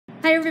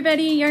Hi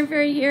everybody, Yarn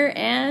Fairy here,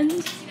 and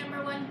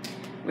Number 1.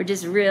 we're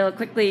just real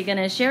quickly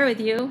gonna share with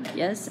you,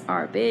 yes,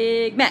 our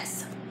big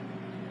mess.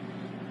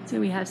 So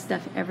we have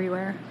stuff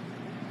everywhere,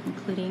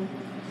 including,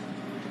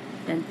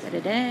 dun, dun,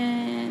 dun,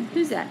 dun.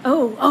 Who's that?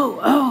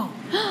 Oh.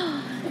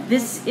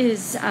 This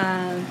is,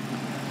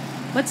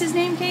 what's his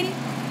name, Katie?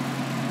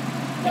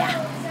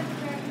 Yeah.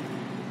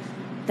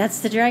 That's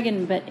the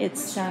dragon, but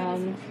it's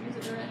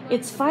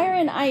Fire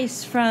and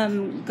Ice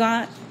from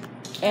Got,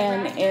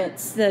 and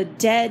it's the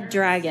dead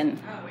dragon,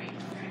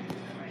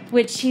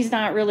 which he's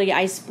not really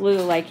ice blue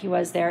like he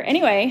was there.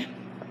 Anyway,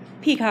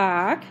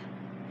 peacock,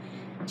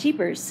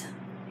 jeepers,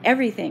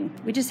 everything.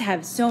 We just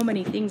have so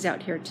many things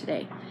out here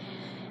today.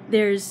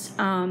 There's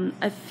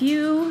a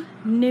few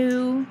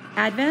new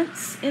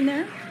advents in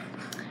there.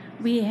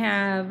 We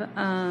have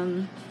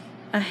a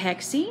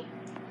hexie,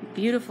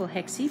 beautiful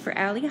hexie for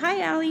Allie. Hi,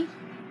 Allie.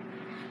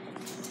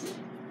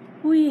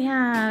 We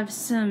have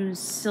some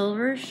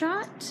silver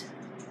shot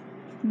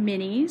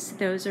minis.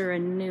 Those are a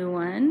new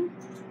one.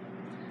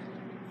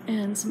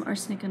 And some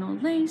arsenic and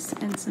old lace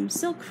and some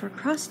silk for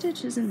cross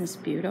stitch. Isn't this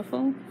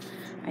beautiful?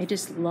 I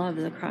just love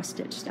the cross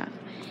stitch stuff.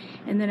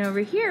 And then over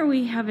here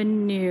we have a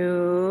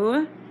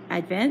new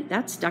advent.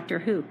 That's Doctor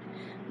Who.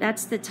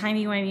 That's the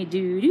timey-wimey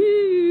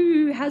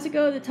doo-doo. How's it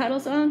go, the title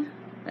song?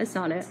 That's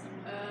not it.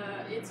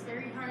 It's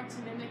very hard to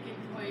mimic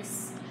a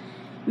voice.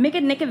 Make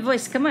a naked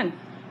voice, come on.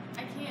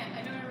 I can't.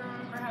 I don't ever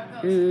remember how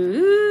it goes.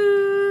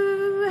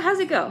 Ooh, how's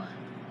it go?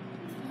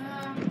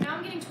 Now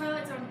I'm getting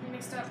Twilight Zone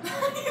mixed up.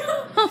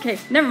 Okay,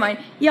 never mind.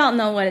 Y'all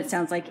know what it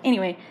sounds like.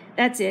 Anyway,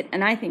 that's it,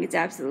 and I think it's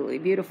absolutely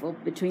beautiful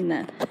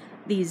between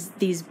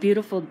these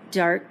beautiful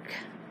dark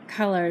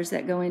colors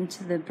that go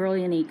into the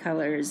brilliant-y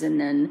colors, and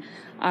then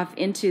off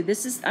into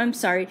this is, I'm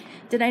sorry,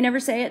 did I never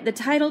say it? The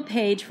title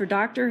page for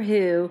Doctor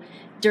Who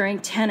during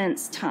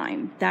Tennant's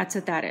time. That's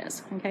what that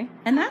is, okay?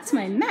 And that's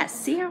my mess.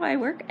 See how I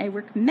work? I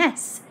work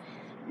mess.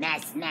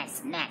 Mess.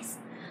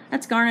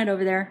 That's Garnet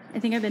over there. I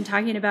think I've been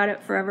talking about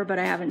it forever, but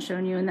I haven't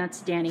shown you, and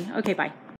that's Danny. Okay, bye.